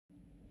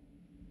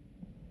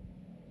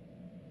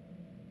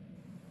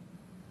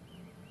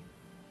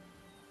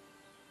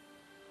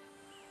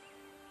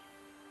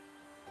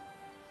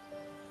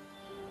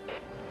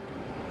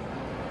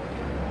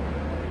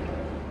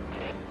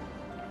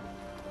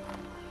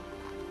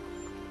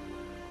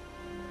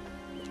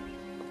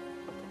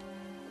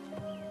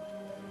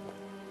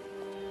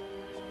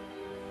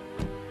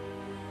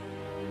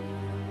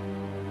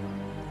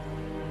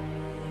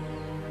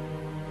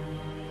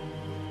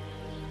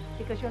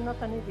because you're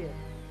not an idiot.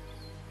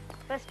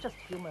 Let's just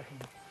humor him.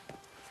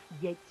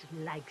 Yates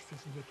likes his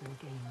little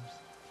games.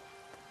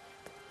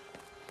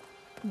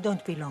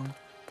 Don't be long.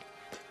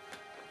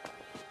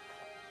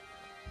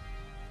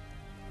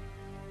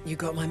 You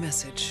got my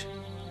message.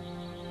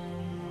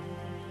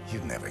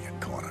 You'd never get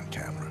caught on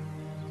camera.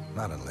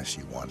 Not unless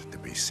you wanted to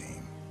be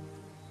seen.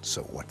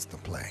 So what's the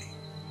play?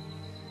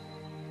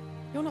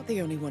 You're not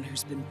the only one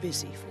who's been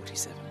busy,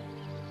 47.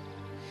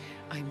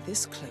 I'm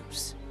this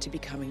close to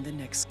becoming the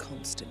next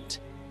Constant.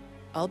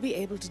 I'll be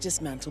able to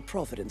dismantle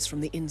Providence from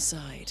the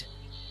inside.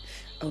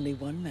 Only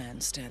one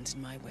man stands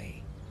in my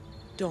way.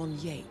 Don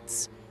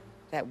Yates.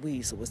 That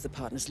weasel was the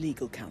partner's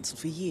legal counsel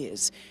for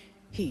years.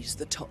 He's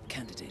the top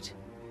candidate.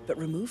 But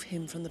remove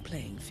him from the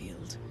playing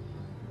field.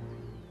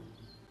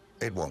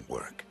 It won't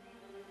work.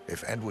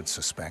 If Edward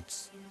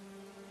suspects...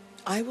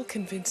 I will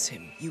convince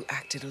him you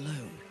acted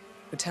alone.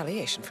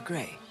 Retaliation for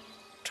Gray.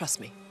 Trust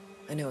me,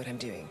 I know what I'm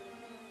doing.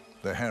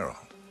 The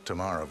Herald,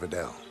 Tamara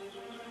Vidal.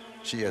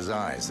 She has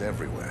eyes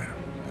everywhere,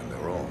 and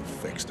they're all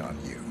fixed on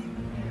you.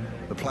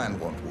 The plan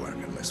won't work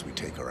unless we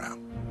take her out.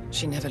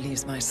 She never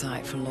leaves my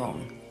side for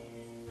long.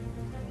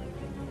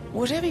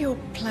 Whatever your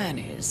plan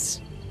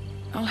is,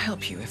 I'll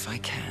help you if I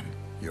can.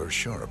 You're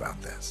sure about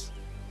this?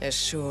 As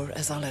sure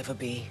as I'll ever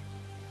be.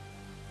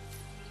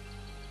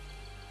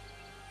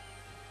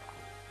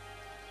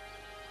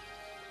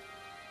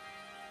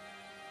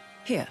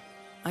 Here,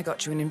 I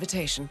got you an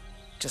invitation,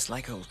 just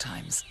like old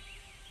times.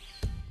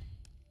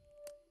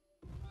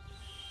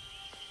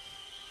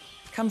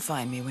 Come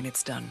find me when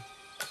it's done.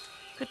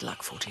 Good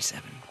luck,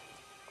 47.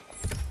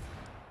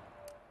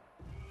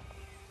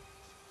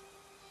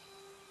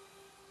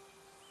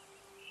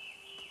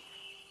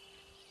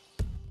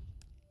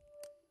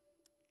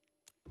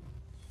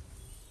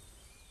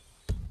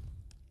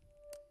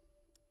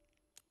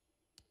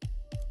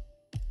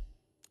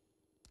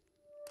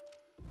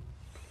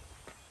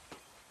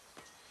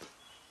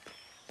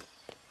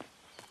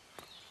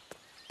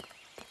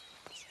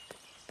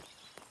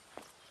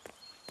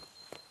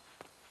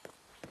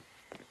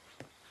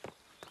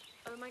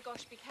 Oh my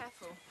gosh, be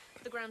careful.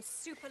 The ground's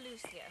super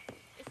loose here.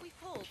 If we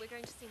fall, we're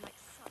going to seem like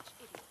such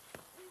idiots.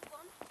 We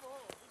won't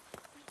fall.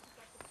 We need to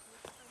get the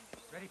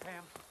police. Ready,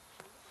 Pam?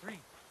 3,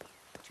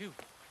 2,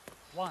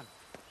 1,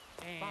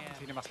 and...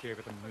 Tina must be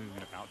over the moon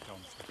about Don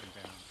stepping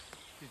down.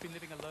 He's been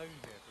living alone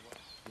here for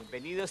what?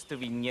 Bienvenidos to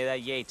Viñeda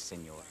Yates,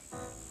 señor.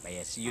 May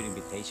I see your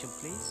invitation,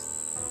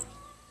 please?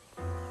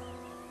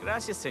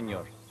 Gracias,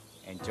 señor.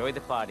 Enjoy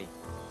the party.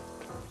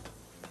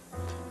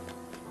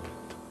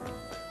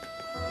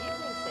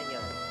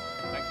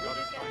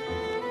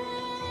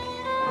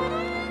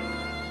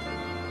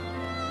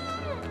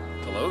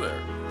 Hello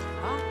there.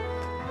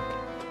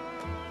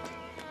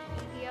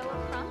 Yo,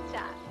 from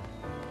Dad.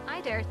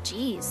 Hi there.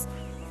 Jeez.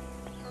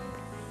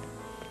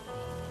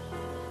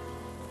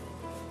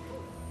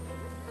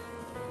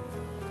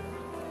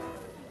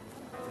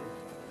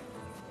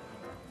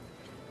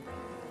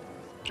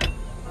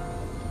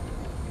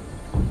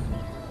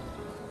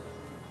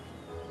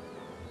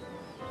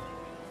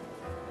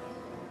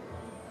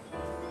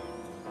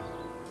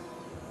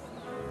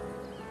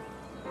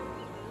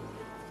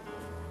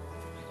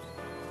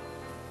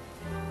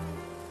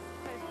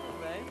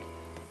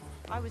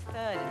 I was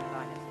third in the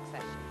line of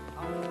succession.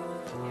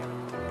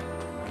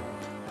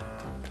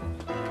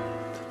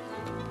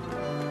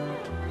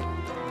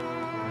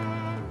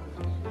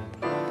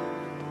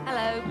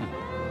 Hello.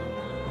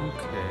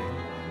 Okay.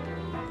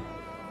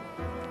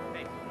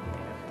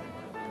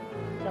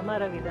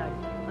 Tamara Vidal.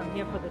 I'm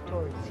here for the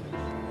tourists.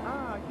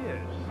 Ah,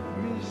 yes.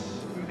 Miss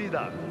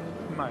Vidal.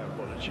 My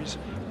apologies.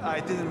 I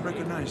didn't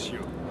recognize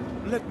you.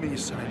 Let me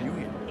sign you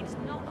in. It's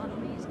not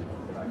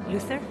unreasonable.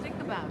 Luther? Think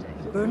about it.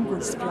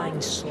 Burnwood's flying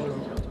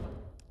solo.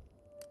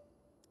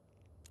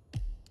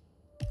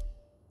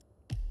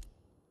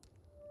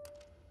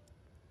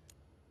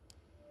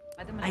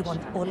 I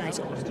want all eyes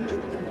on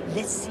her.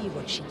 Let's see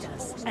what she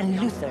does. And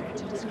Luther,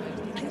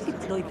 you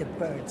deploy the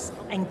birds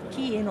and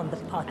key in on the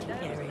parking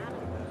area.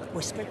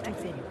 We're spread too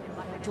thin.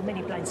 Too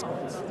many blind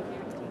spots.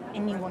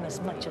 Anyone as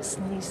much as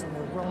sneeze in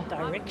the wrong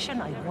direction,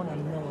 I want to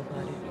know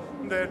about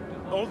it. Then,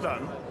 all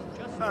done.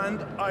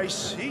 And I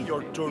see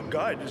your tour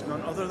guide is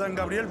none other than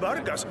Gabriel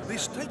Vargas, the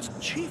state's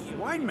chief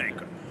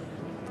winemaker.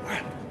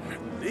 Well,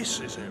 this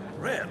is a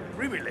rare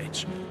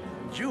privilege.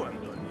 You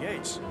and Don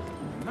Yates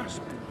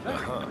must be very...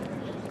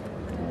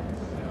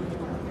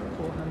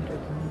 400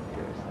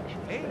 meters.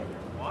 Hey,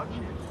 watch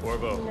it.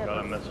 Corvo, got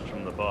a message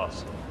from the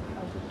boss.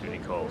 Duty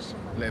calls.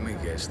 Let me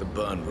guess, the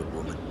Burnwood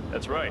woman.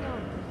 That's right.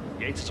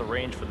 Yates has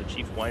arranged for the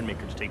chief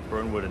winemaker to take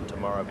Burnwood and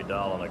Tamara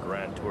Vidal on a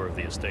grand tour of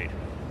the estate.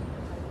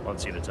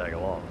 Wants you to tag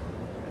along.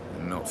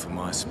 Not for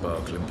my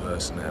sparkling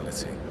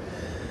personality.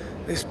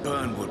 This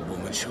Burnwood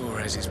woman sure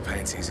has his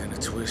panties in a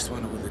twist.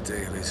 Wonder what the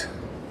deal is.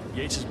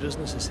 Yates'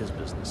 business is his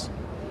business.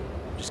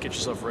 Just get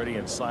yourself ready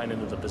and sign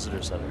into the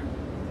visitor center.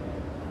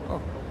 Oh,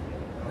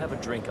 have a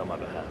drink on my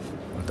behalf.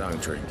 I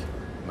don't drink.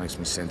 Makes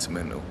me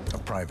sentimental. A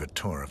private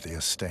tour of the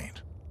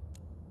estate.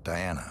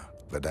 Diana,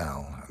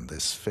 Vidal, and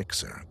this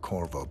fixer,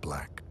 Corvo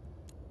Black.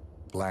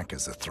 Black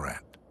is a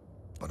threat,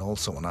 but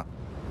also an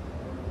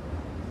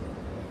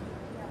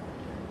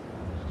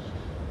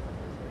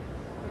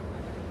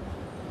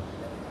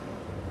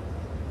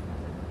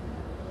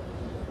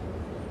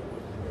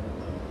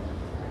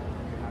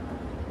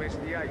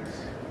Mr. Yates.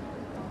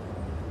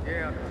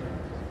 Yeah.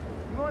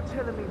 You mind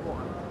telling me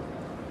why?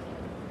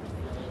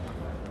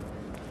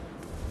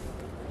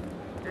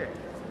 Yeah.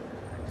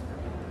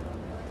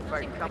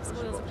 Nothing quite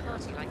spoils a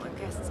party like your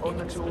guests On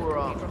the tour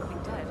after.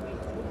 dropping dead.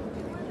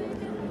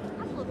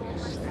 Couple of old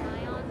ones to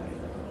lie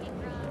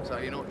on. So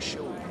you're not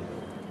sure?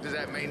 Does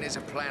that mean there's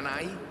a plan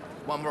A?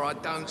 One where I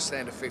don't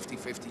stand a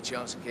 50-50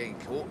 chance of getting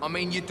caught? I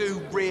mean, you do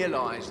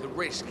realise the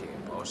risk here,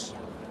 boss.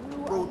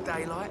 Broad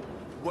daylight,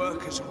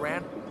 workers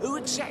around. Who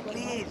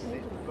exactly is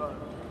this bird?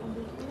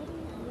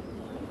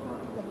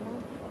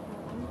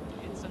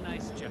 It's a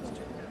nice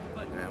gesture,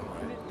 but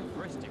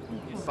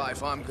But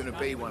if I'm gonna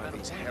be one of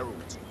these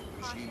heralds,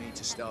 you need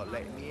to start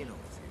letting me in on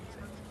things.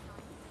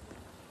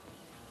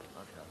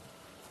 Okay.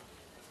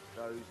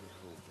 Those are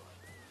cool.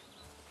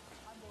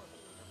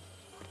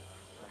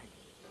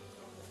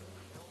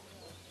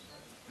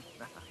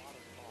 No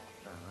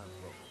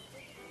problem.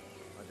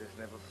 I just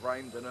never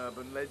framed an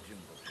urban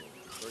legend before.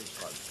 Very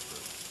close to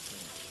it.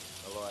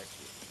 I like it.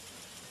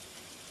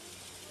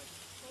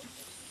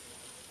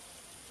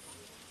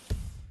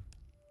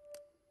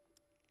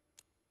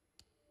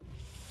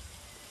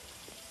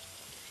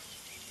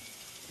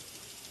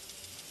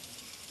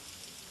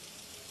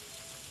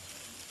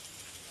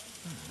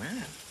 Oh,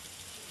 man.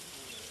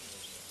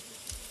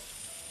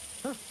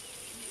 Huh.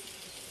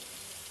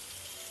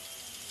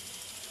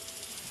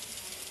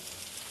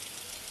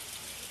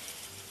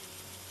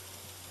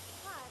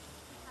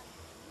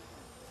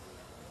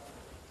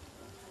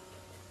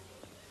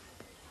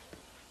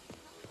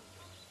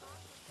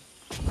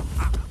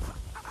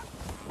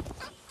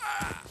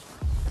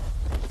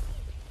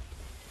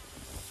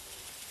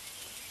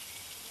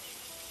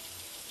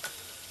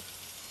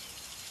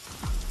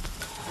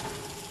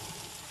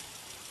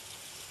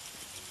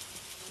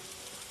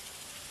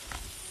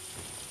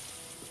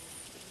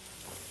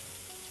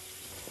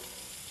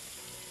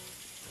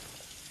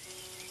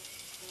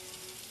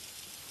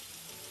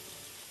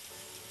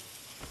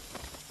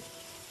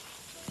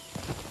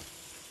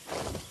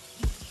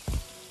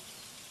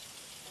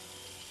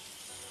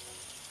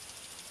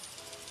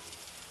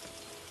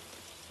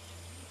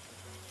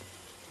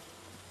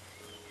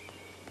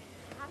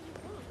 How do you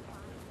think?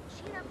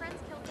 She and her friends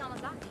killed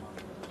Yamazaki.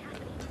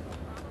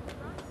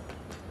 Cassidy.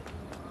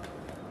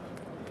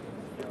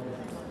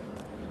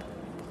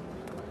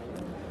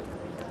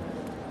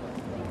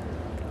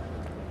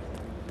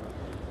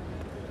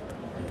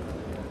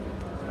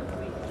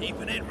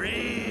 Keeping it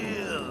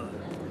real.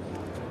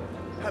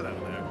 Hello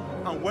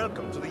there, and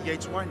welcome to the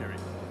Yates Winery.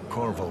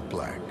 Corvo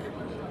Black.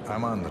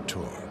 I'm on the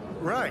tour.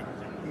 Right,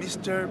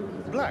 Mr.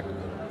 Black.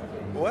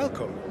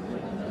 Welcome.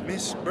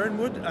 Miss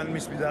Burnwood and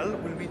Miss Vidal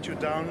will meet you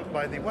down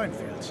by the wine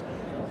fields.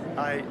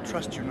 I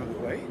trust you know the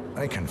way.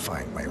 I can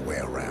find my way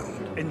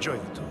around. Enjoy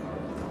the tour.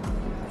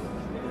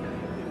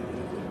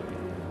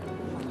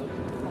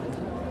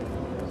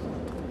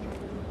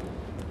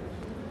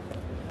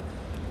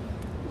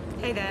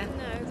 Hey there.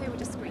 No, they were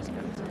discreet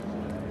about it.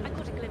 I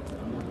caught a glimpse of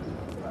them.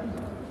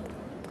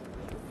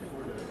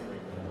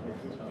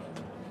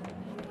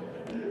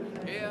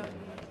 Here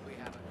we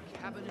have a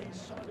cabin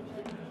inside.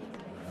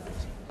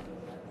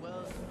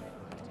 Well,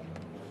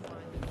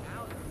 find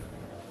out.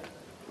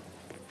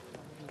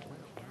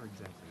 where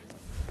exactly is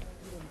it?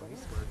 I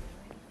swear.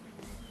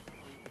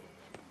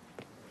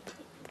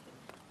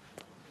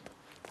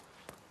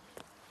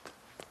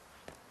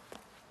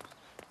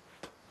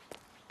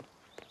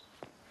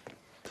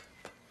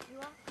 You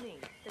ask me,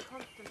 the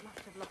Constant must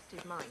have lost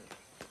his mind.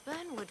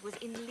 Burnwood was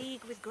in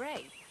league with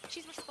Grey.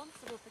 She's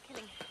responsible for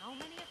killing how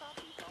many of our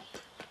people?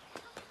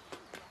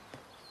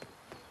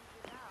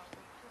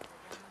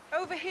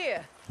 Over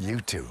here. You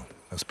two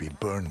must be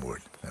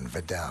Burnwood and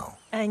Vidal.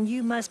 And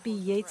you must be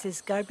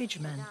Yates's garbage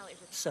man.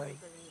 Sorry,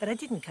 but I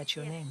didn't catch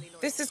your name.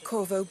 This is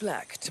Corvo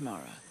Black,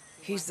 Tamara.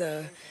 He's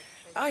a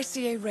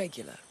ICA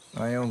regular.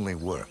 I only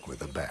work with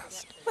the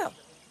best. Well,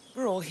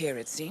 we're all here,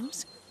 it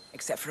seems.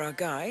 Except for our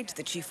guide,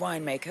 the chief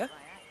winemaker.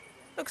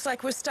 Looks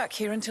like we're stuck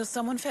here until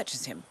someone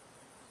fetches him.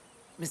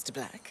 Mr.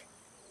 Black,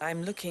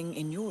 I'm looking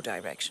in your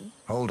direction.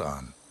 Hold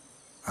on.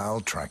 I'll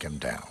track him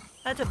down.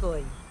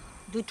 Attaboy.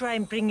 Do try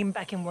and bring him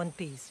back in one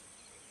piece.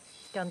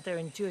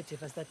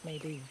 Counterintuitive as that may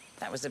be.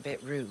 That was a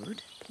bit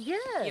rude. Yeah.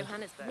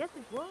 Johannesburg. Yes,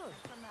 it was.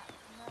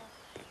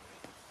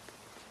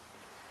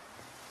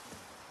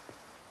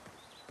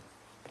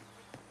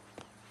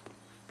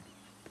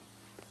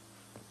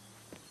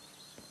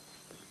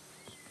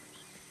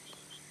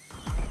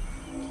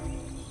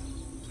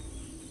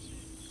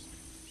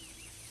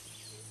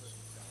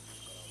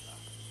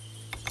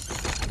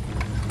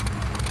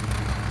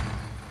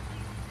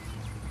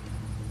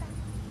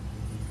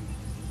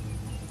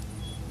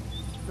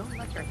 Not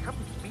like I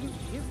haven't been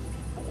here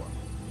before.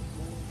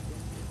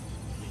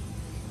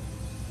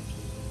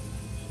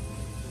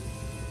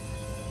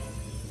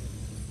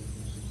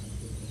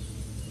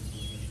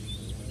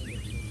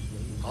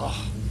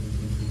 Oh.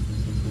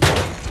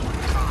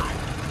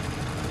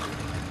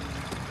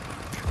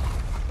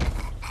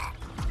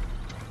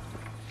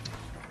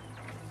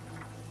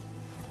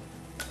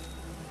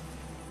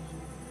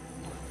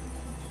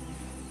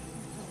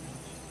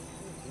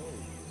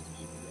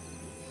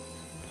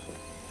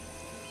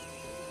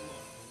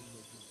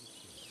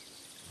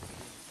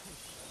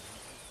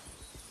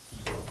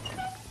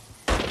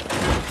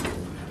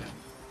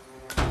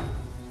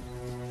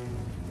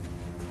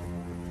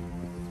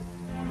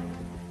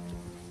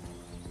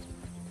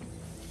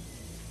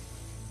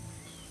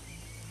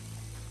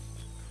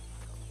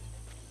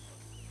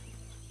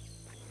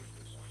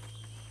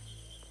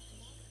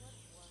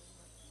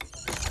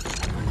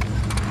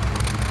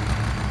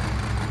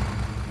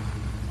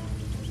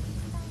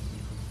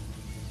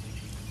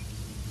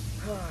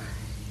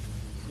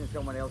 Isn't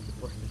someone else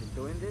supposed to be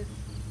doing this?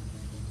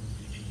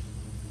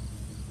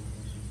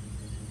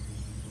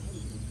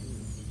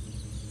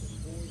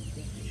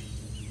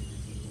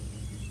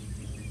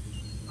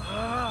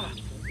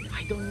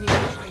 I don't need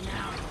this right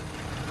now.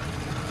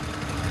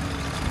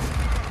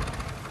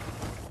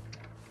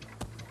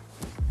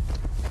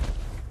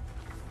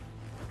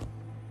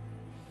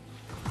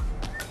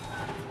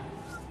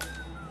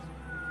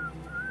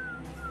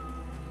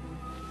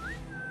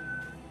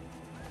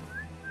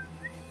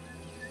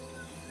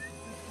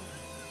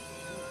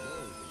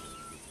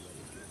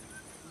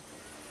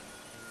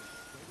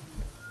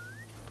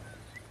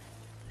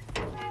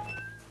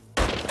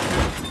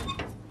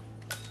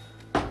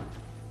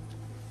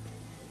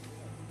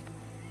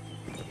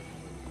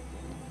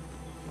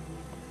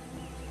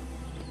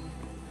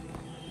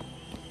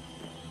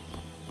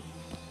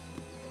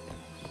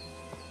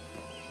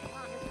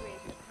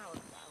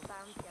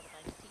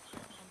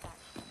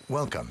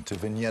 Welcome to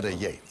Vignetta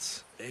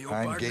Yates. Hey, I'm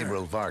partner.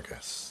 Gabriel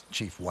Vargas,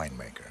 chief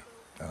winemaker,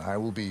 and I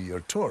will be your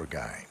tour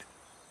guide.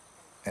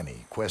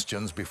 Any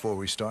questions before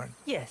we start?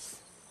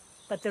 Yes,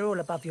 but they're all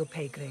above your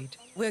pay grade.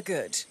 We're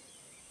good.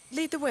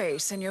 Lead the way,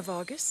 Senor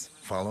Vargas.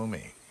 Follow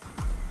me.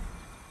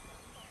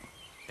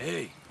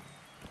 Hey.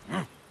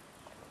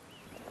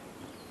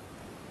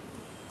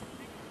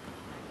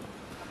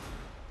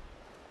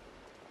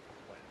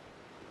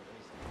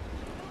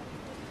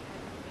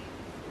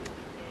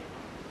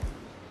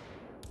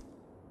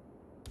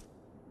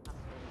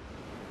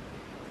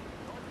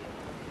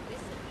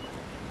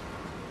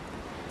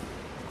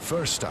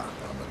 First stop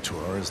on the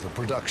tour is the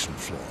production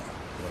floor,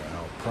 where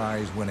our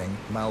prize-winning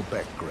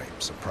Malbec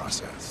grapes are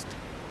processed.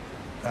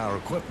 Our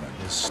equipment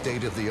is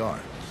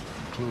state-of-the-art,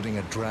 including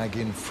a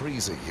drag-in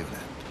freezer unit.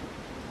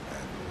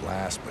 And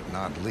last but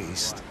not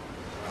least,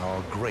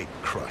 our grape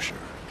crusher,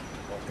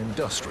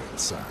 industrial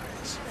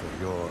size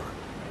for your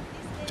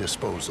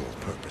disposal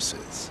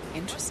purposes.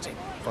 Interesting.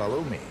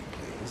 Follow me,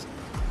 please.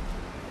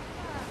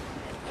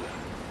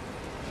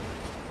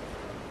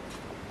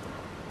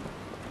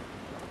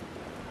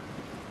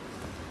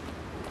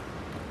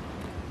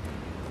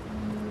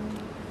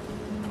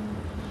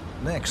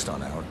 Next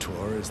on our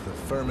tour is the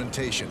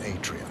fermentation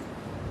atrium.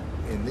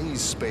 In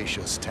these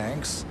spacious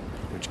tanks,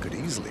 which could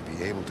easily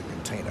be able to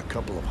contain a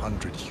couple of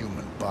hundred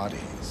human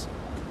bodies,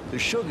 the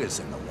sugars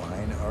in the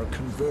wine are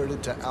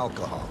converted to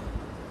alcohol.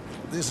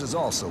 This is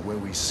also where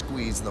we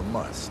squeeze the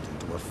must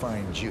into a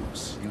fine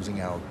juice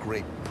using our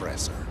grape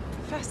presser.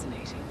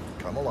 Fascinating.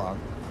 Come along.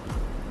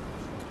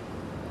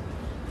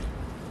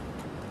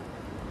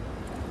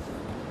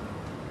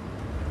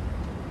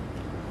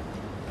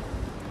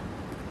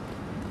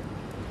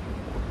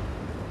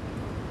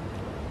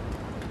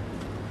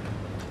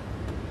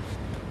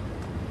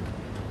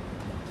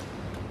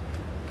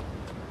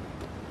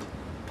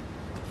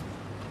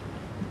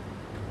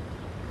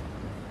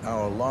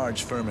 Our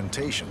large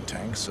fermentation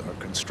tanks are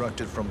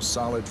constructed from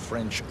solid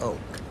French oak,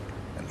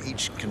 and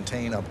each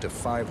contain up to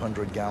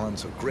 500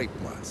 gallons of grape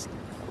must.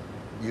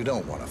 You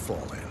don't want to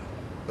fall in,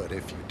 but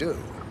if you do,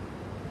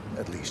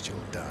 at least you'll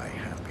die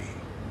happy.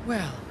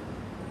 Well,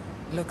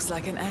 looks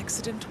like an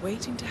accident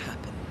waiting to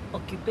happen.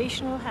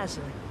 Occupational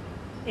hazard.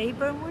 Eh,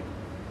 Burnwood?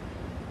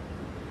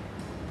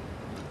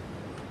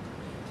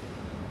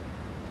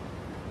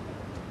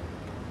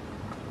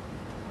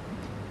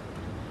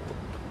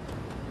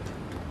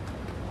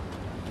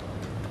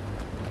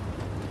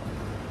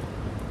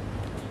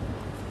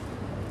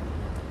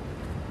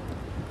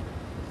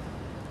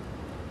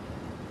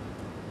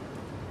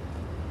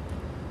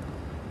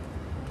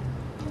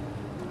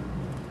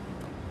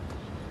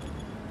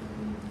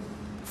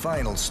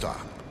 Final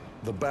stop,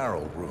 the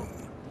barrel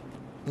room.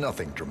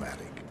 Nothing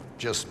dramatic,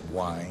 just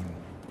wine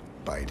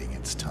biding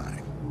its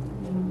time.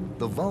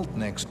 The vault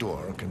next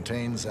door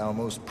contains our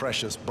most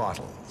precious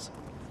bottles,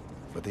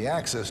 but the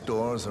access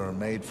doors are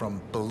made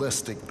from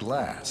ballistic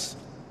glass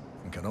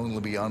and can only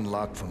be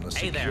unlocked from the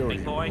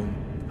security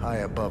room high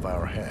above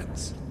our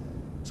heads.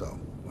 So,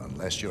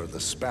 unless you're the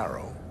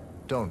Sparrow,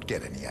 don't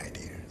get any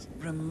ideas.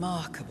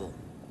 Remarkable.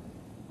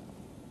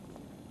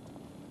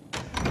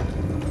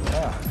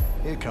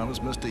 Here comes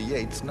Mr.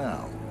 Yates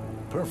now.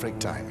 Perfect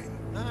timing.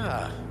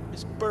 Ah,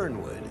 Miss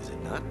Burnwood, is it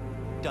not?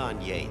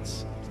 Don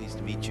Yates. Pleased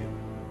to meet you.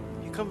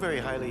 You come very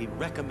highly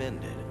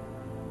recommended.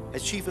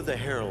 As Chief of the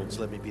Heralds,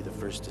 let me be the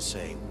first to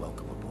say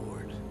welcome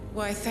aboard.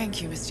 Why,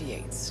 thank you, Mr.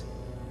 Yates.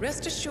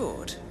 Rest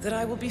assured that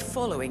I will be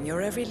following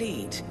your every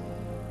lead.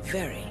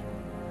 Very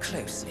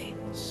closely.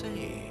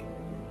 Say,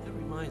 that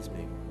reminds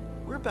me.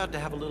 We're about to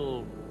have a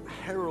little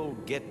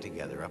Herald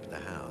get-together up at the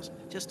house.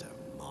 Just a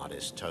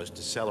modest toast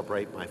to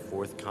celebrate my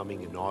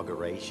forthcoming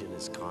inauguration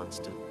as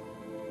Constant.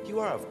 You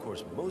are, of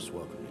course, most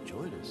welcome to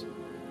join us.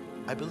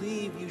 I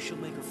believe you shall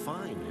make a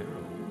fine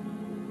Herald,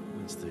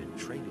 once the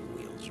training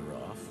wheels are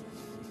off.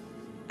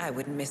 I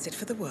wouldn't miss it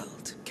for the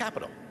world.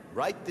 Capital.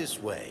 Right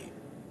this way,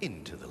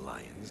 into the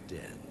lion's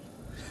den.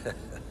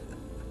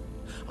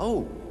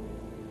 Oh,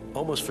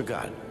 almost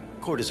forgot.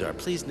 Cortazar,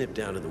 please nip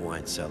down to the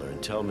wine cellar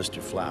and tell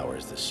Mr.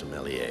 Flowers, the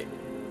sommelier,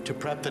 to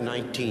prep the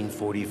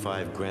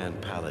 1945 Grand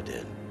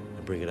Paladin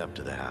and bring it up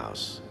to the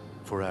house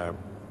for our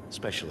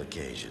special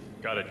occasion.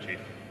 Got it, Chief.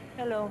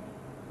 Hello.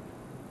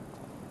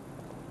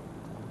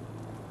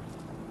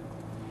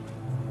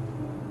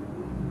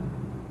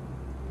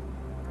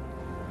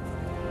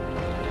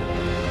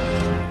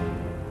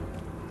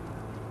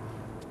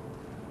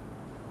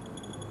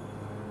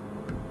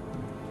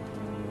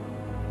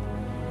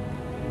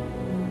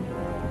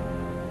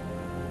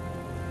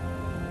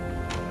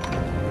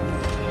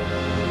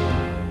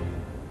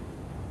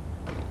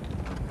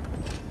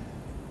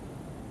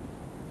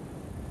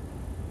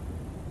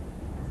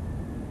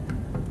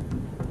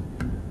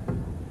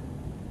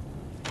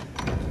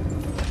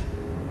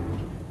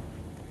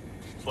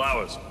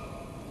 Flowers.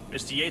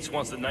 Mr. Yates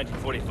wants the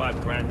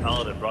 1945 Grand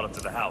Paladin brought up to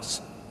the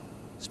house.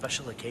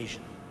 Special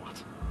occasion. What?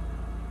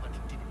 What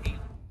did he...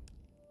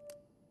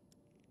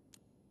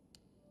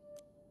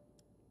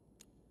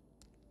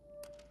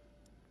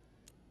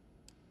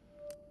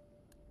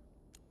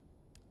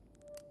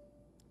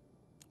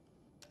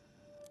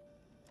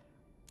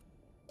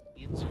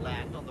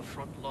 Land on the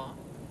front lawn?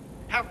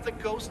 Have the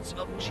ghosts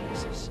of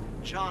Jesus,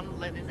 John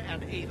Lennon,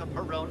 and Eva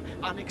Peron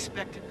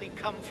unexpectedly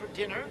come for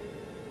dinner?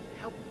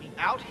 Help me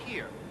out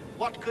here.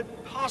 What could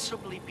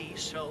possibly be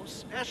so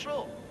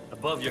special?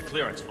 Above your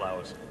clearance,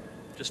 Flowers.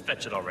 Just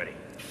fetch it already.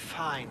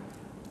 Fine.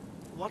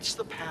 What's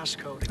the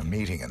passcode? A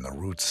meeting in the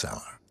root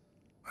cellar.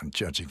 And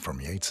judging from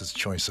Yates's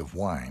choice of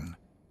wine,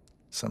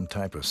 some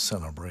type of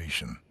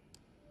celebration.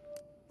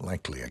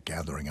 Likely a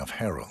gathering of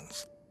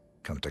heralds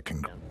come to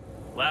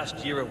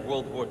Last year of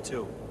World War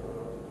II.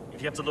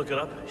 If you have to look it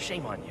up,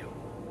 shame on you.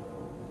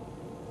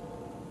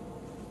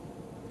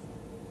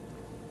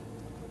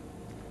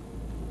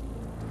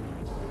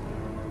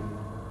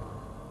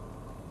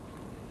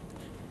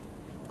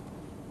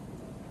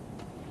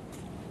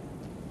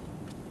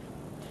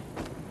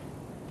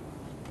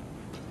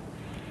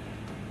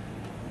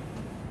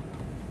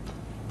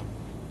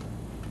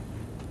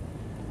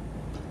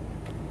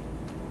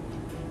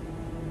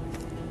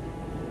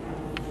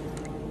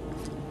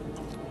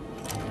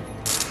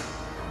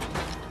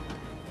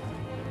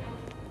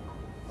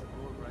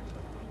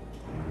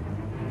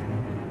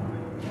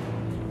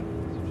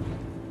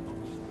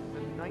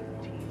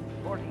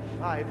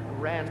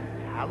 Grand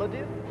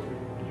Paladin?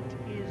 It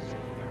is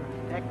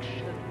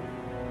perfection.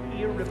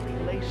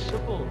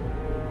 Irreplaceable.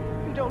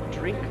 You don't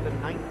drink the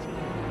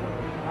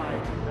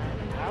 1945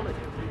 Grand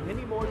Paladin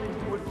any more than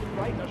you would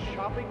write a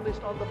shopping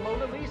list on the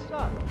Mona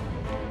Lisa.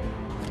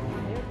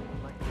 Men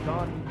like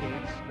Don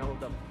Gates know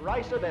the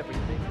price of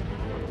everything,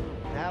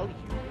 the value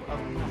of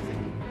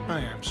nothing.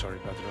 I am sorry,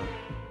 Patron.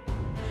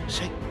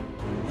 Say,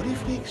 what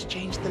if we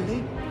exchange the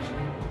labels?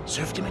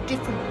 Served him a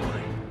different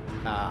wine.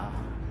 Ah.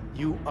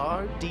 You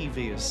are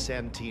devious,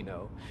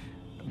 Santino.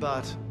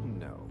 But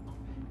no.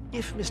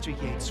 If Mr.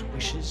 Yates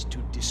wishes to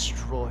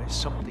destroy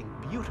something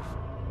beautiful,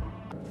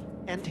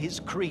 and his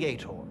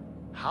creator...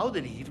 How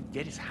did he even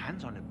get his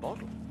hands on a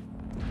bottle?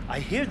 I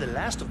hear the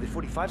last of the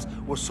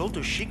 45s were sold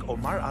to Sheikh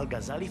Omar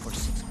Al-Ghazali for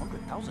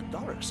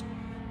 $600,000.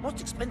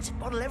 Most expensive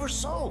bottle ever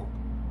sold.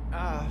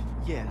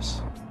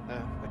 Yes.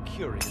 A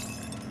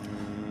curious...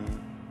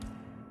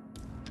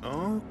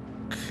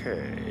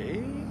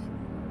 Okay...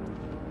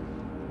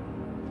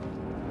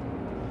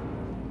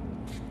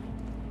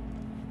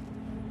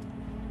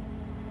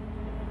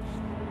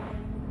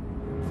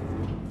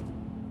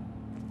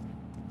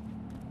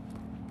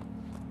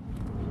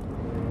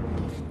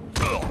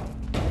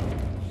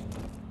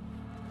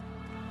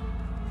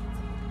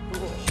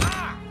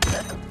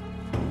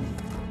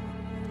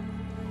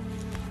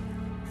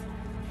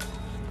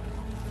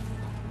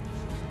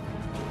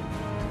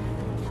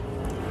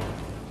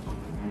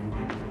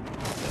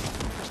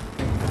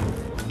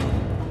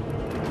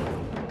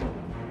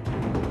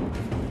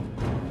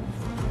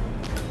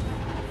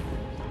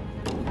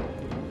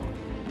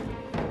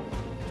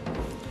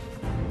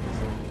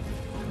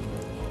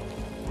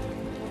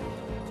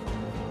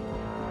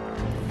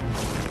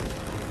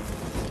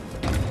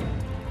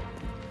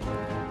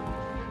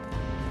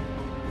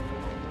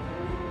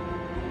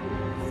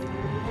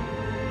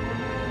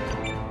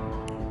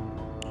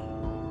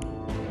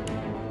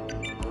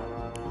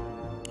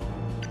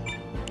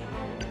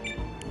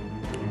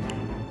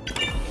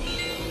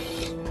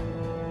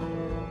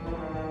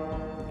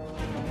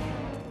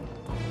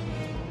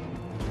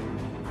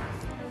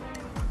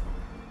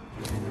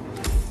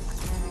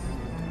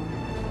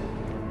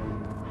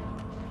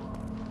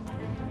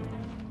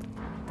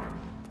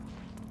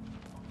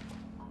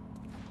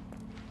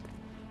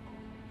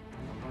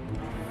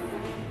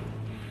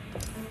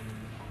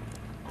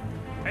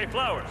 Hey,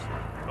 Flowers!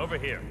 Over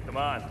here. Come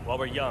on, while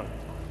we're young.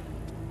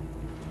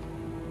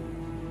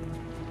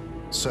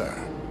 Sir,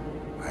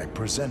 I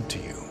present to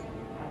you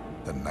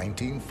the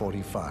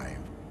 1945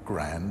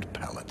 Grand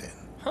Paladin.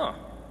 Huh.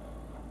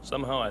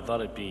 Somehow I thought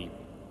it'd be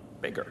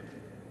bigger.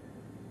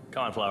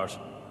 Come on, Flowers.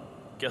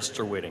 Guests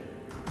are waiting.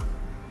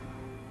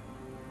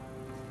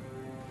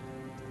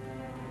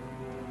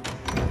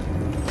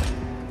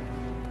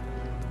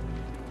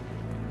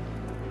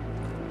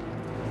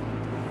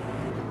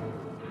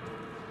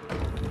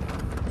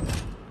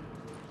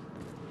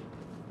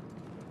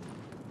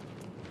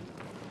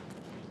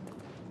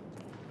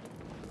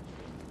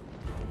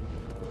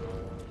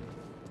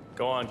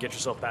 Go on, get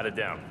yourself patted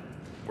down.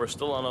 We're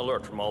still on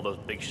alert from all those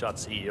big shot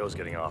CEOs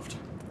getting offed.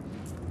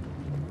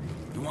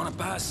 You wanna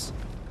pass?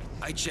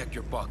 I check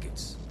your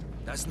pockets.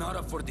 That's not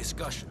up for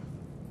discussion.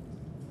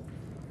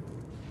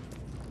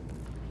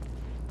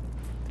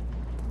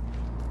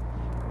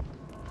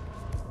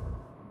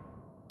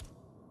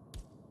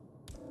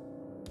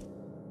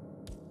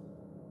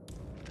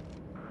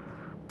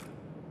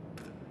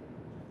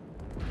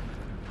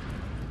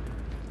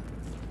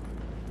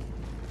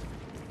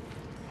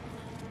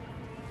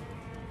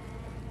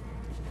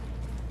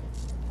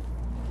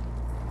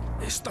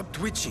 Hey, stop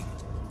twitching.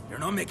 You're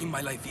not making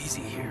my life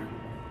easy here.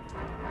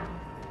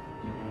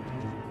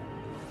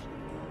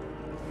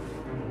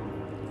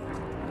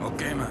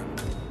 Okay, man.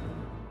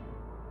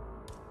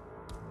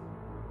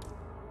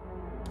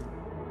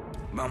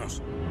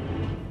 Vamos.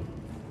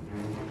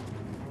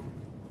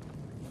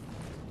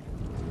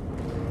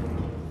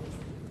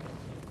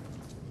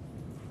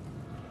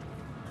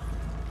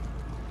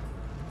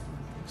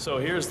 So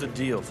here's the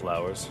deal,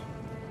 Flowers.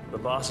 The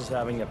boss is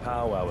having a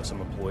powwow with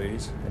some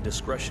employees, and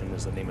discretion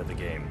is the name of the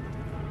game.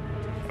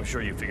 I'm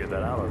sure you figured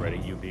that out already,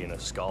 you being a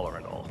scholar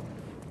and all.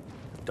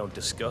 Don't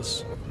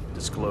discuss,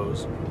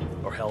 disclose,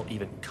 or hell,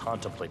 even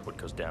contemplate what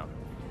goes down.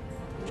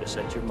 Just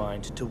set your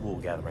mind to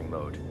wool-gathering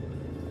mode.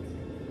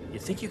 You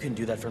think you can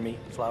do that for me,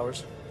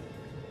 Flowers?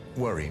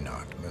 Worry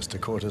not, Mr.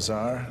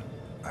 Cortazar.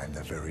 I'm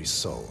the very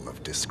soul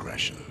of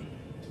discretion.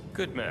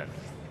 Good man.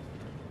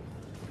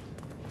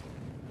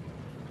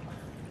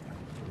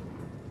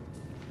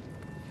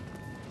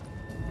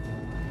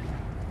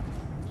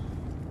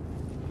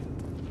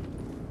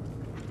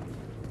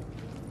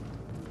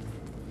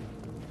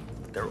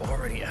 They're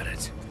already at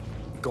it.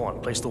 Go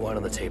on, place the wine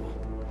on the table.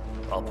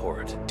 I'll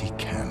pour it.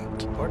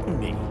 Decant. Pardon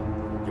me,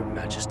 Your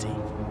Majesty.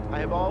 I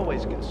have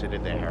always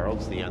considered the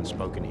heralds the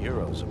unspoken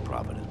heroes of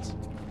Providence.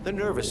 The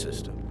nervous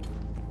system.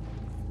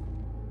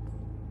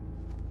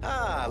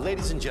 Ah,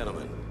 ladies and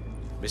gentlemen,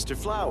 Mr.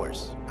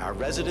 Flowers, our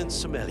resident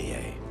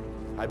sommelier.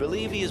 I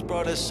believe he has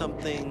brought us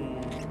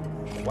something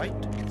quite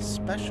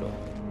special.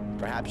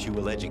 Perhaps you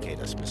will educate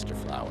us, Mr.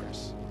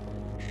 Flowers.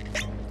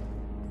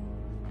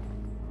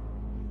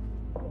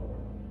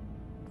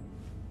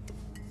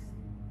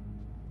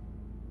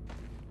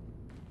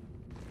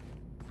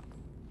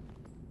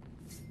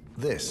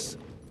 This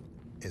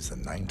is the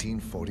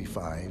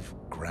 1945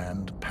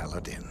 Grand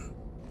Paladin,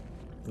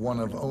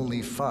 one of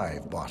only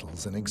 5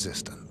 bottles in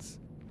existence.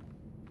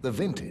 The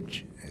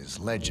vintage is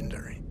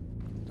legendary,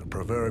 the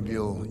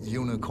proverbial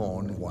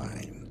unicorn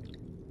wine.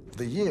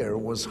 The year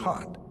was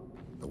hot,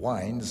 the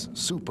wine's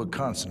super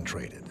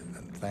concentrated,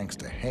 and thanks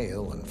to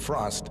hail and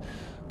frost,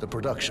 the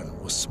production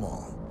was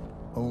small.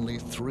 Only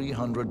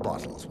 300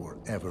 bottles were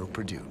ever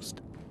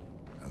produced.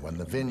 When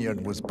the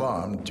vineyard was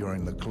bombed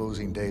during the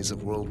closing days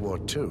of World War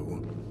II,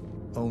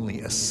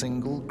 only a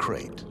single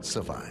crate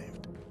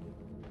survived.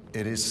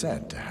 It is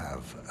said to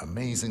have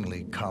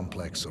amazingly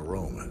complex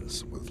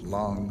aromas with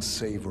long,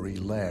 savory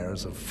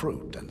layers of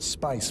fruit and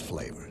spice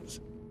flavors,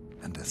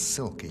 and a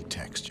silky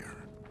texture.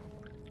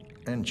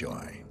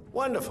 Enjoy.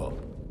 Wonderful.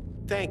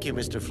 Thank you,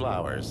 Mr.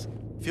 Flowers.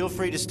 Feel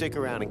free to stick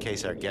around in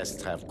case our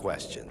guests have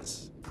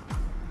questions.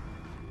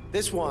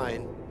 This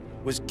wine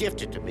was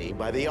gifted to me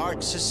by the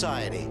Art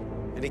Society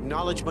in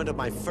acknowledgement of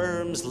my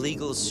firm's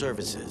legal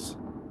services.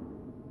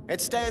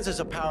 It stands as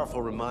a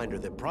powerful reminder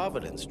that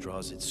Providence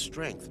draws its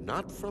strength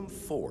not from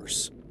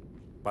force,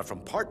 but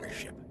from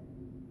partnership.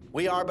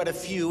 We are but a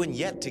few, and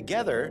yet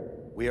together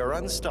we are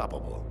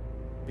unstoppable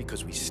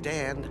because we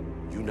stand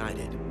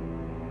united.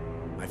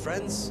 My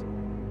friends,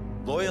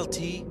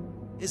 loyalty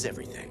is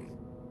everything,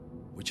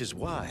 which is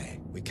why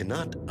we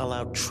cannot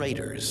allow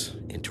traitors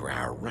into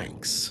our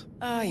ranks.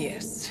 Ah,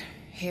 yes.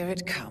 Here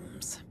it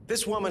comes.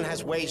 This woman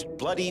has waged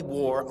bloody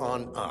war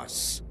on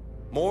us.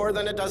 More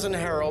than a dozen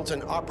heralds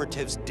and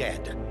operatives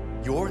dead.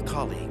 Your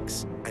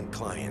colleagues and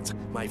clients,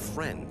 my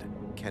friend,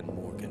 Ken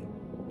Morgan.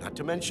 Not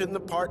to mention the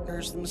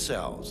partners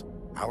themselves,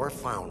 our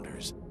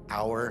founders,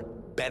 our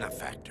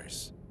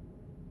benefactors.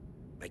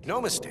 Make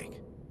no mistake,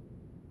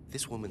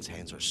 this woman's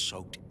hands are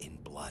soaked in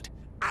blood.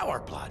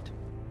 Our blood.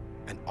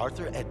 And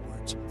Arthur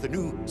Edwards, the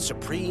new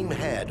supreme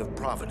head of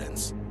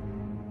Providence,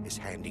 is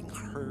handing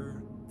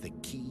her the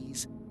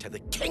keys to the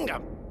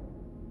kingdom.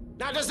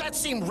 Now, does that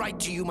seem right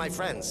to you, my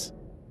friends?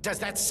 Does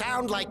that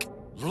sound like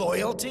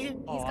loyalty?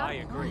 Oh, I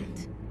agree.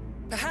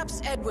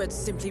 Perhaps Edwards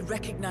simply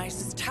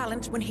recognizes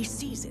talent when he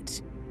sees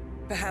it.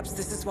 Perhaps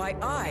this is why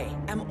I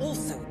am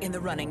also in the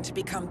running to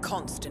become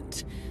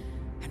constant.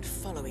 And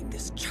following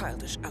this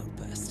childish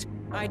outburst,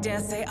 I dare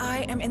say I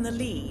am in the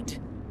lead.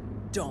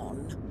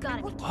 Dawn.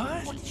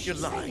 What? You're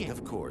lying,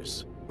 of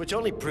course. Which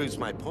only proves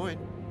my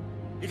point.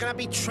 You cannot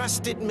be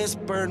trusted, Miss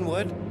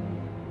Burnwood.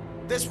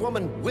 This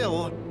woman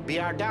will be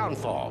our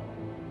downfall.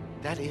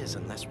 That is,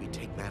 unless we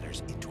take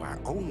matters into our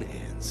own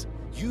hands.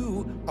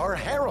 You are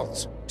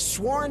heralds,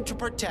 sworn to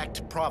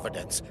protect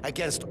Providence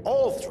against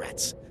all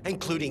threats,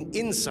 including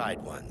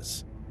inside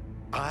ones.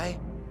 I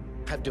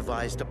have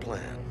devised a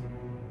plan.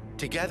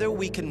 Together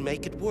we can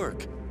make it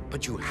work,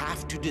 but you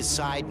have to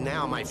decide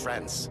now, my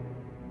friends.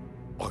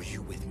 Are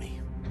you with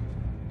me?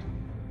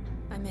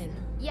 I'm in.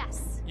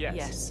 Yes.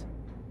 Yes.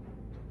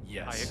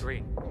 Yes. I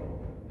agree.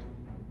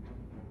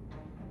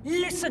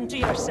 Listen to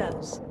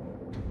yourselves.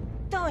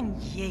 Don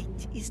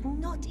Yates is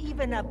not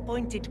even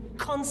appointed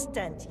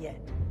constant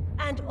yet.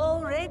 And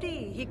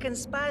already he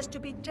conspires to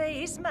betray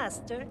his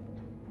master.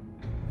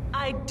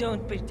 I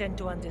don't pretend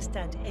to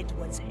understand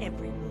Edward's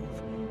every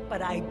move,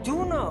 but I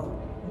do know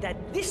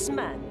that this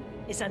man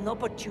is an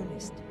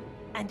opportunist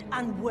and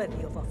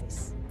unworthy of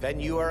office. Then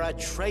you are a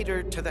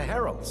traitor to the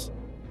heralds.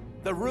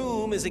 The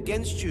room is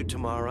against you,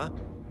 Tamara.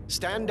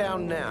 Stand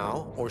down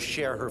now or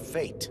share her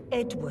fate.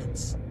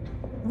 Edwards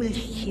will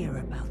hear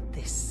about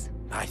this.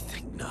 I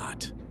think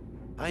not.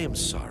 I am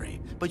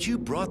sorry, but you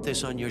brought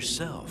this on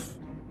yourself.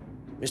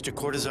 Mr.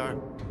 Cortazar?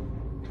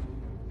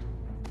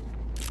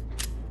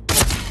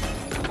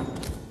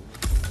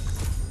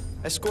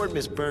 Escort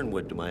Miss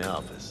Burnwood to my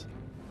office.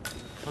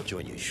 I'll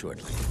join you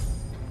shortly.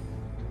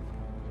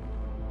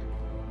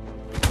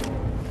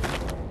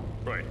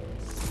 Right.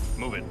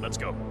 Move it. Let's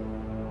go.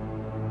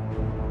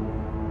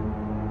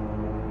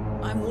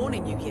 I'm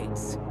warning you,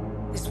 Yates.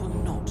 This will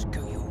not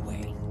go your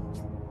way.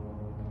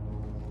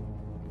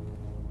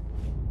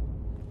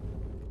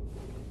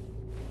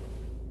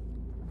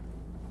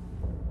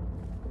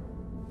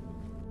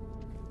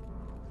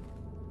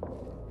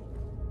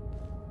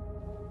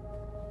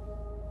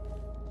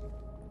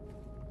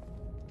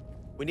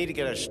 We need to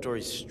get our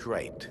stories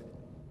straight.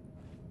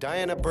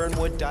 Diana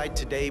Burnwood died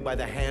today by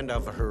the hand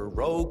of her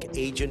rogue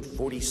Agent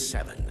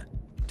 47.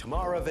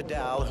 Tamara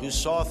Vidal, who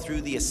saw through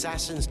the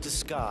assassin's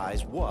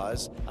disguise,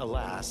 was,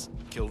 alas,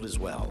 killed as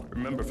well.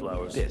 Remember,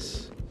 Flowers.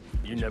 This.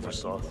 You never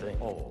saw a thing.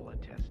 All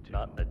attest to.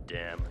 Not a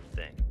damn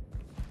thing.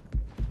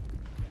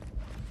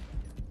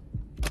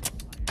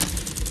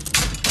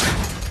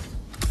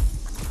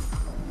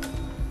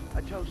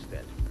 A toast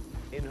then,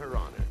 in her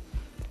honor.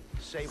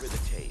 Savor the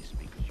taste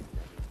because you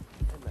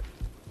never. And let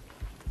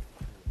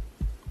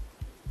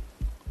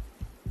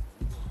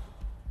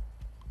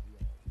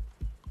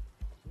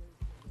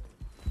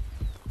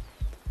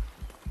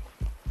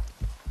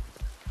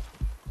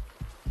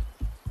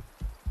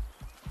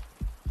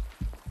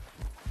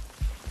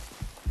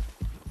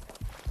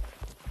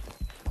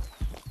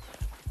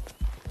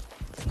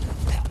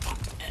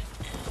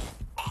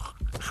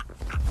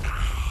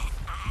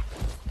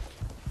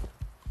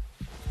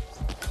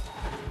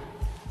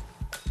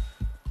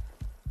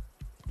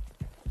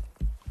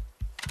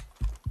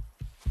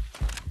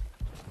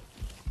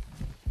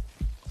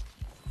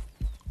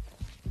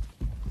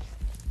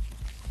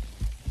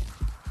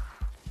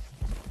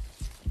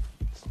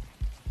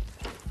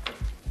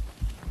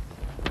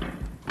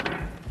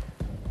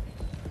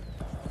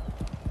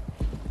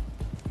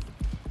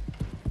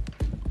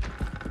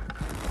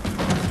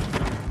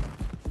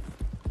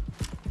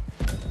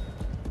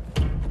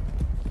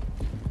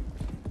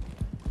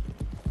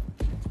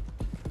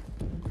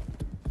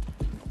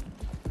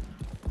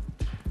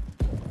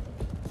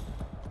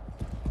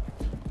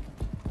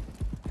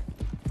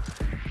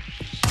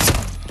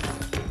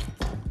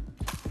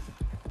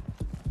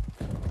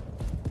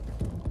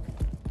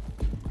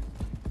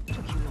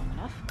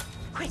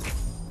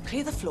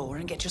Clear the floor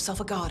and get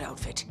yourself a guard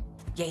outfit.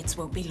 Yates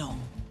won't be long.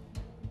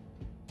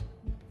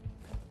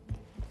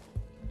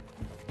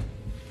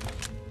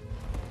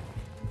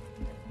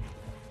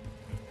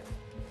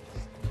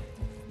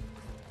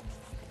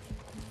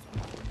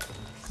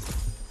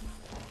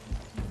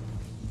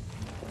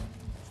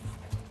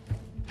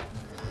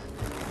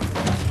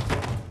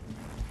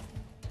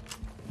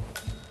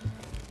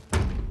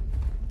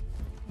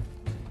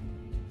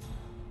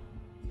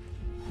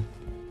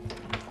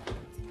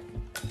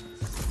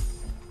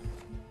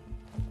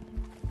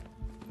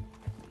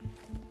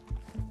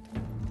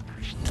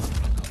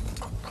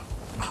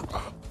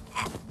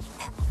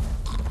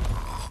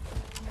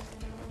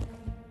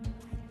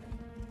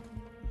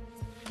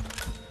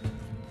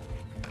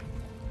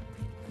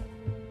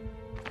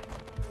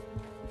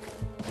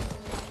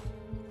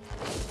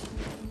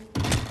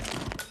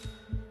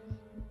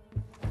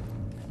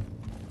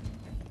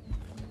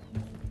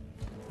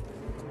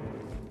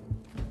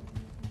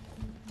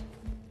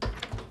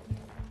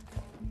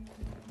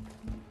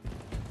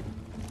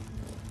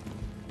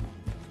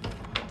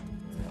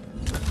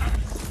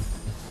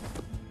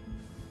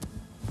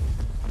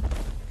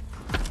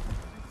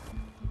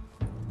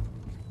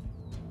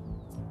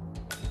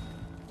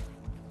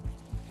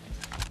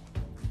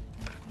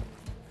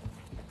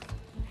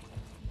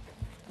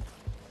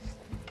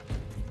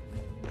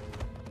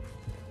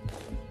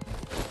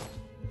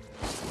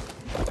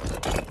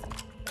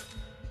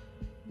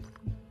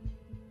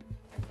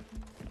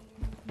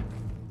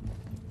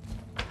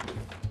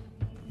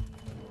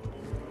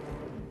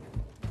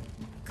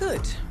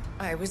 Good.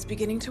 I was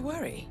beginning to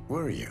worry.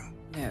 Were you?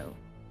 No.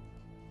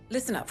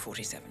 Listen up,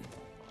 47.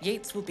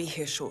 Yates will be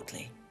here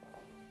shortly.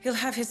 He'll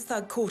have his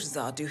thug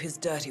courtesan do his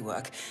dirty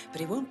work, but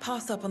he won't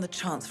pass up on the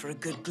chance for a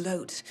good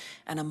gloat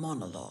and a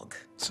monologue.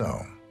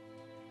 So,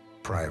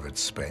 private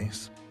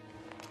space?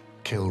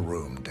 Kill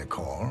room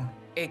decor?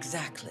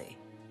 Exactly.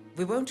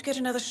 We won't get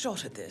another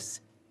shot at this.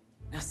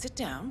 Now sit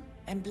down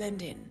and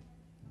blend in.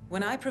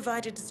 When I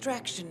provide a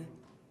distraction,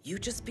 you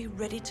just be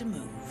ready to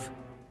move.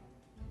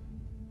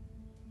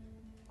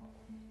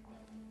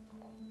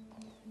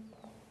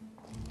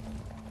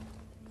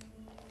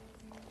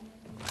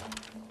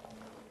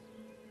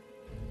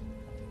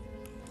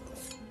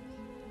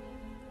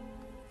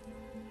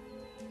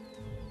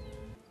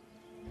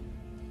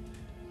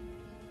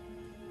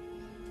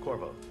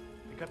 Corvo,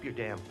 pick up your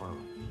damn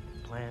phone.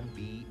 Plan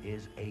B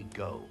is a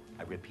go.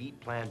 I repeat,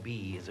 Plan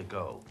B is a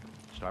go.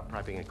 Start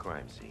prepping a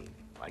crime scene,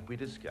 like we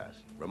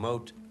discussed.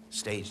 Remote,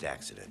 staged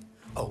accident.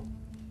 Oh,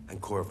 and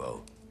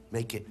Corvo,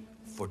 make it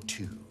for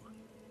 2.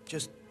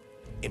 Just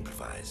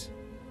improvise.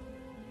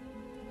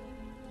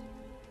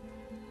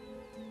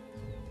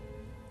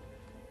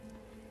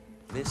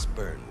 Miss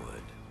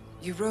Burnwood.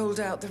 You rolled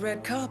out the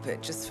red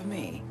carpet just for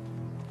me.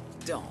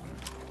 Don,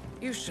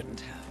 you shouldn't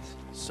have.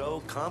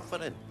 So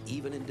confident,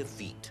 even in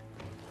defeat.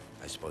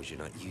 I suppose you're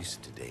not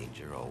used to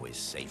danger, always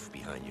safe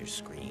behind your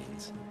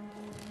screens.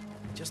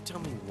 Just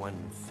tell me one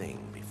thing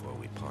before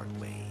we part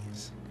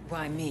ways.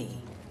 Why me?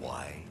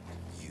 Why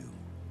you?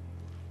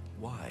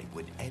 Why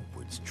would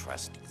Edwards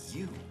trust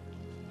you?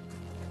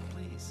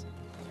 Please.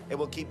 It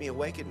will keep me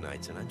awake at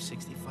nights, and I'm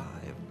 65.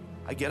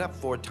 I get up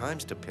 4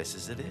 times to piss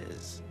as it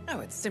is. Oh,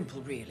 it's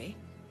simple, really.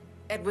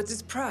 Edwards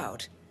is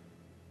proud.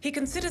 He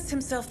considers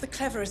himself the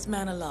cleverest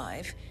man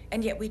alive,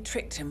 and yet we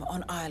tricked him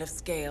on Isle of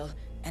Scale,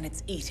 and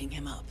it's eating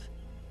him up.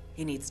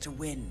 He needs to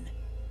win.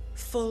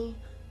 Full,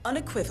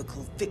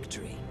 unequivocal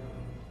victory.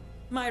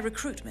 My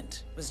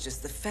recruitment was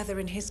just the feather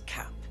in his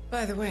cap.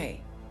 By the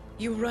way,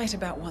 you were right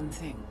about one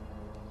thing.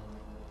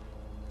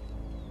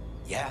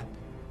 Yeah?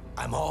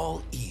 I'm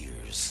all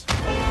ears.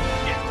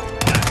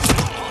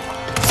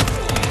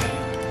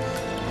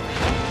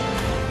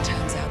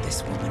 Turns out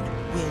this woman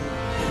will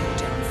be your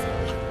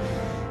downfall.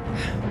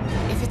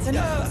 If it's any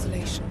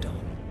consolation, Don,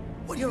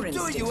 What your are you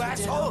doing, instinct you will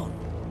asshole?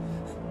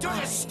 down.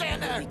 Just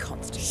stand there!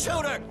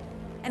 Shoot her!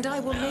 And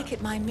I will make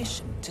it my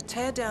mission to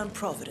tear down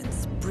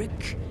Providence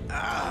brick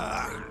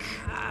by brick.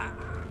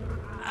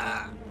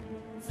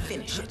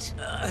 Finish it.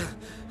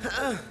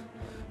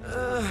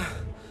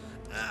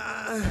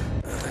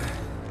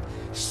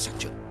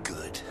 Such a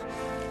good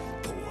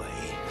boy.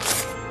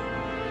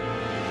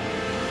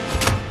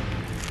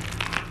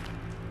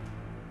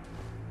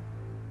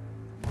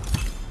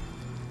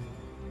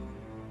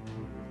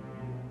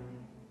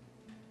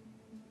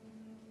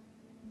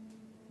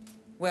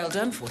 Well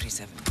done,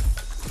 47.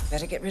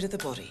 Better get rid of the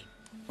body.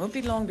 Won't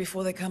be long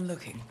before they come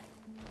looking.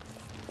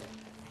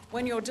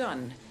 When you're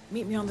done,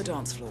 meet me on the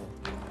dance floor.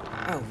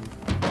 Oh,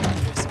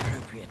 dress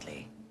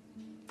appropriately.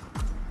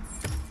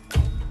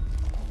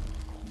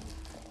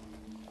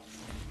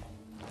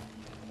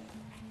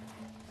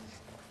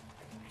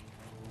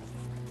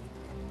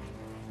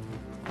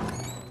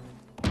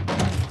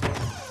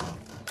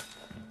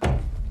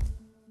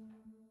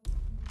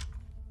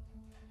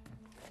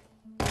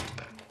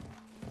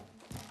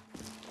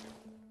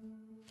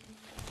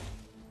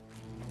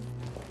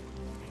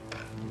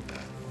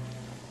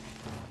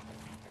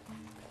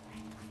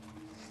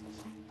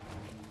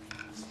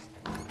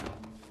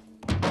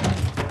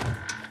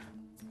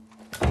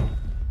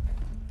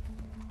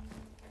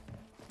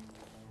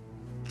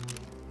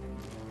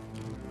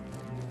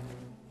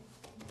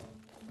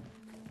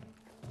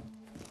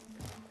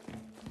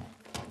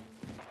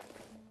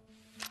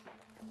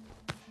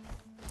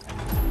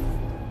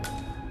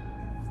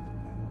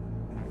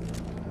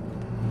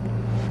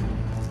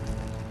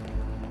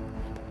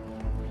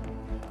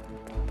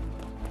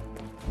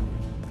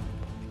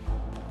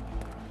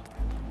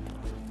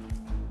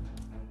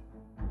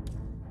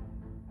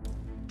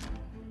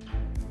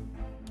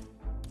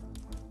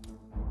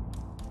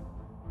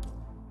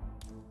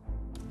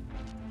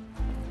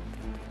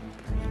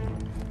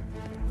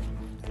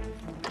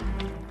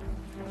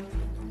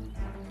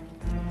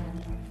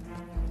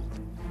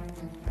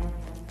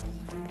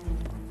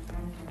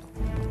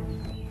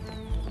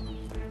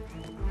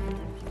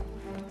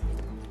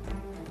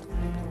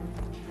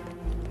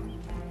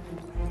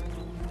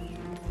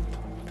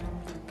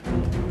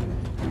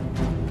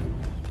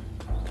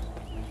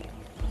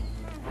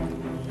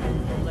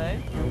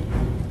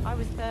 I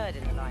was third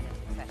in the line of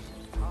succession.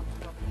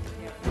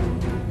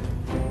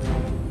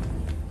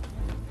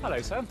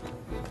 Hello, sir.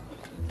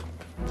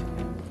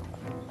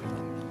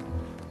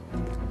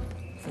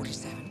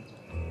 47.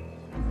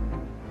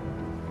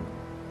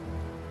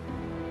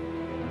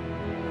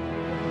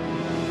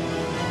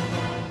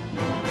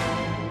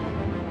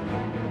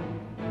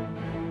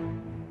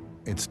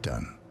 It's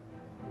done.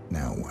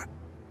 Now what?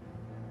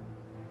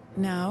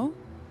 Now,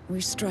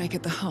 we strike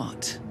at the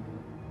heart.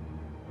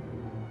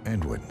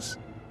 Edwards.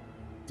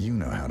 You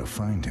know how to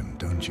find him,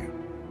 don't you?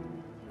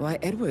 Why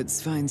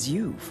Edwards finds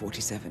you,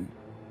 47.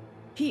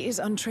 He is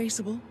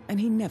untraceable, and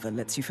he never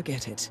lets you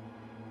forget it.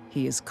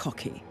 He is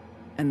cocky,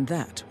 and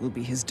that will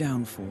be his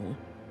downfall.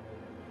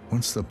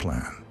 What's the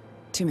plan?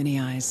 Too many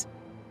eyes.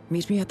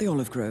 Meet me at the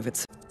Olive Grove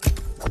at...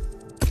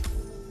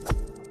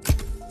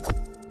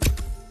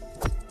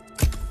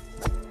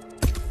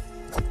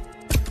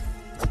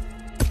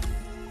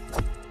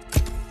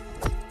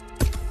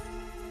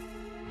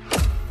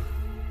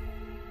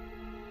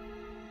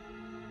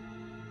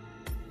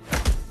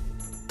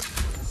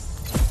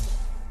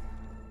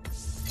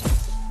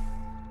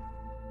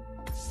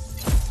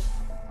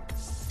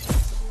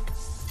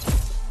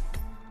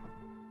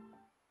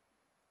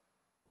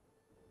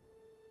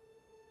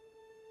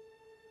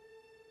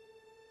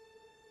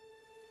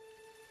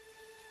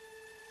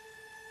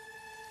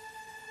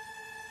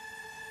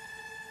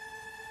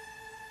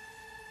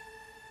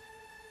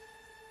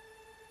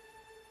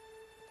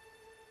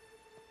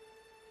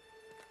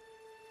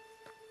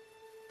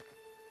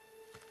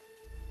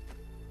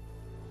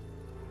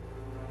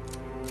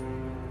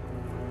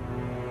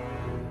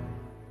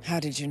 How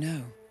did you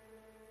know?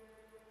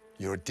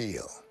 Your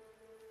deal.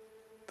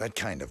 That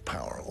kind of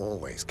power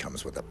always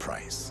comes with a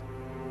price.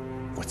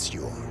 What's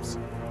yours?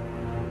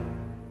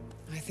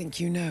 I think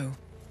you know.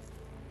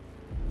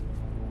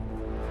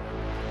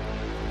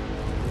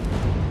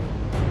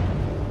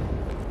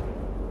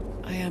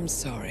 I am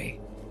sorry.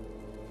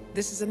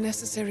 This is a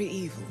necessary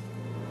evil.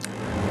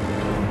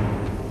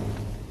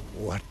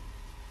 What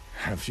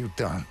have you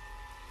done?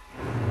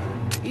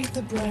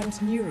 Ether brand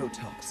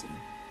neurotoxin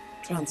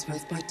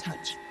transfers by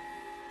touch.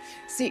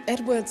 See,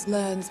 Edwards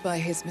learns by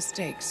his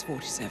mistakes,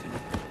 47.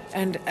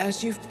 And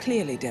as you've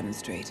clearly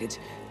demonstrated,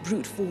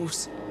 brute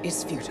force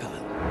is futile.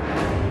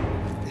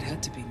 It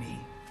had to be me.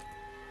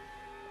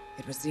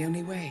 It was the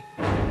only way.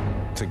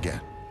 To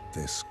get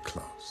this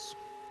close.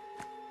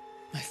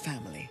 My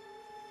family.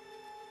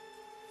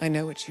 I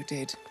know what you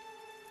did.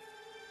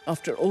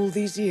 After all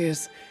these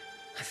years,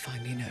 I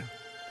finally know.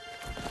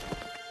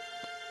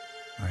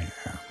 I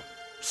am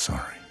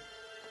sorry.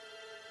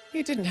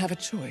 You didn't have a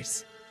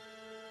choice.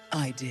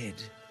 I did.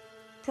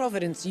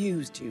 Providence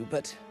used you,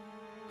 but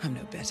I'm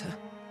no better.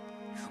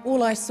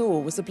 All I saw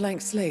was a blank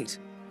slate,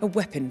 a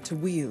weapon to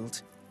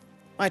wield.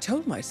 I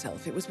told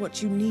myself it was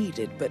what you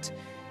needed, but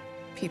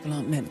people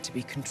aren't meant to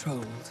be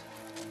controlled.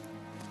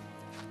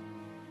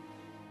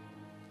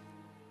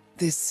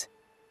 This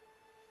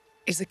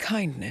is a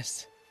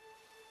kindness.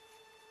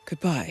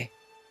 Goodbye,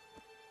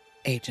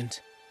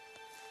 Agent.